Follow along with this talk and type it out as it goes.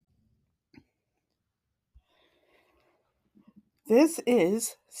This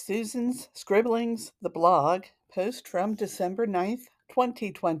is Susan's Scribblings, the blog, post from December 9th,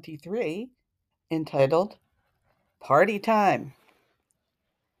 2023, entitled Party Time.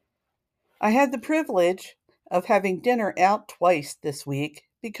 I had the privilege of having dinner out twice this week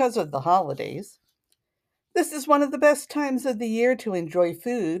because of the holidays. This is one of the best times of the year to enjoy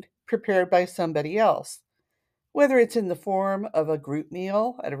food prepared by somebody else, whether it's in the form of a group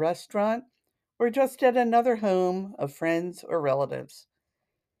meal at a restaurant or just at another home of friends or relatives.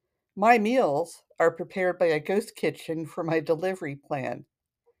 My meals are prepared by a ghost kitchen for my delivery plan,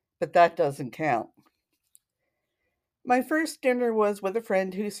 but that doesn't count. My first dinner was with a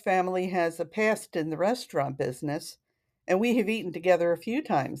friend whose family has a past in the restaurant business, and we have eaten together a few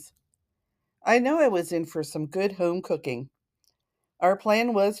times. I know I was in for some good home cooking. Our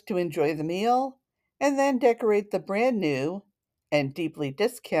plan was to enjoy the meal and then decorate the brand new and deeply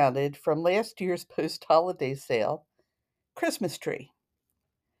discounted from last year's post holiday sale Christmas tree.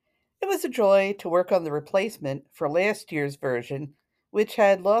 It was a joy to work on the replacement for last year's version, which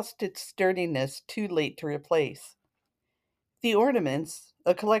had lost its sturdiness too late to replace. The ornaments,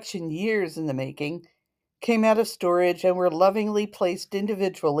 a collection years in the making, came out of storage and were lovingly placed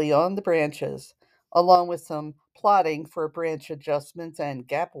individually on the branches, along with some plotting for branch adjustments and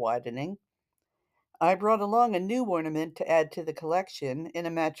gap widening. I brought along a new ornament to add to the collection in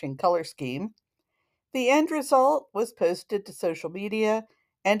a matching color scheme. The end result was posted to social media,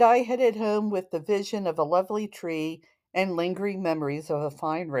 and I headed home with the vision of a lovely tree and lingering memories of a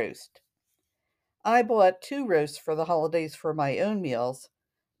fine roast. I bought two roasts for the holidays for my own meals,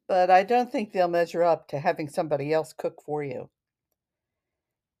 but I don't think they'll measure up to having somebody else cook for you.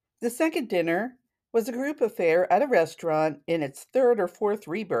 The second dinner was a group affair at a restaurant in its third or fourth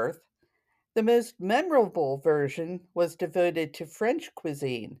rebirth. The most memorable version was devoted to French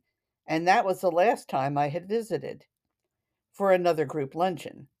cuisine, and that was the last time I had visited, for another group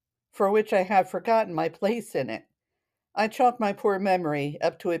luncheon, for which I have forgotten my place in it. I chalk my poor memory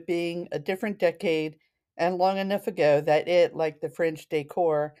up to it being a different decade and long enough ago that it, like the French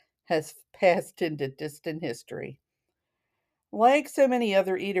decor, has passed into distant history. Like so many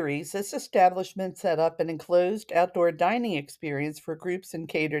other eateries, this establishment set up an enclosed outdoor dining experience for groups and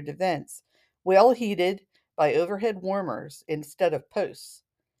catered events, well heated by overhead warmers instead of posts.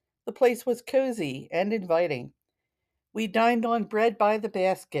 The place was cozy and inviting. We dined on bread by the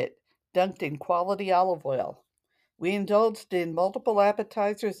basket, dunked in quality olive oil. We indulged in multiple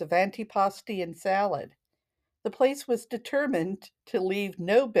appetizers of antipasti and salad. The place was determined to leave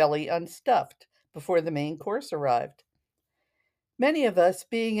no belly unstuffed before the main course arrived. Many of us,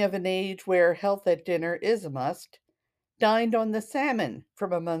 being of an age where health at dinner is a must, dined on the salmon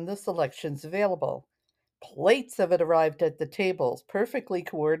from among the selections available. Plates of it arrived at the tables, perfectly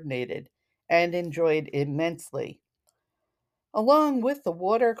coordinated, and enjoyed immensely. Along with the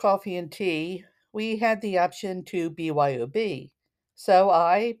water, coffee, and tea, we had the option to BYOB. So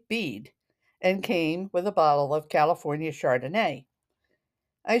I B'd and came with a bottle of California Chardonnay.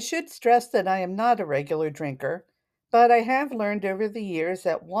 I should stress that I am not a regular drinker, but I have learned over the years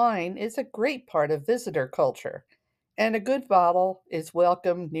that wine is a great part of visitor culture, and a good bottle is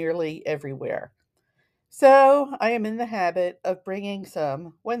welcome nearly everywhere. So I am in the habit of bringing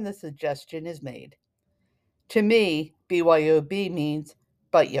some when the suggestion is made. To me, BYOB means,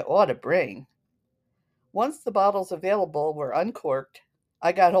 but you ought to bring. Once the bottles available were uncorked,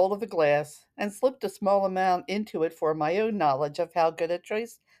 I got hold of a glass and slipped a small amount into it for my own knowledge of how good a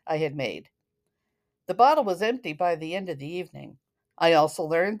choice I had made. The bottle was empty by the end of the evening. I also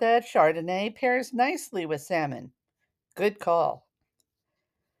learned that Chardonnay pairs nicely with salmon. Good call.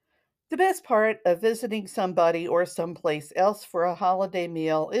 The best part of visiting somebody or someplace else for a holiday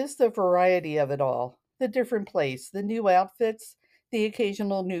meal is the variety of it all. The different place, the new outfits, the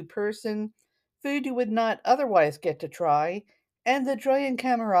occasional new person, food you would not otherwise get to try, and the joy and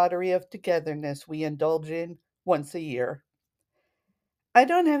camaraderie of togetherness we indulge in once a year. I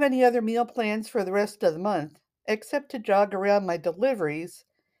don't have any other meal plans for the rest of the month, except to jog around my deliveries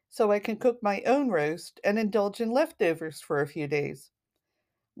so I can cook my own roast and indulge in leftovers for a few days.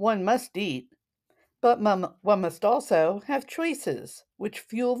 One must eat, but one must also have choices, which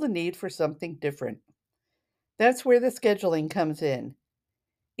fuel the need for something different. That's where the scheduling comes in,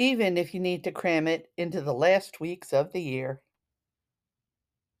 even if you need to cram it into the last weeks of the year.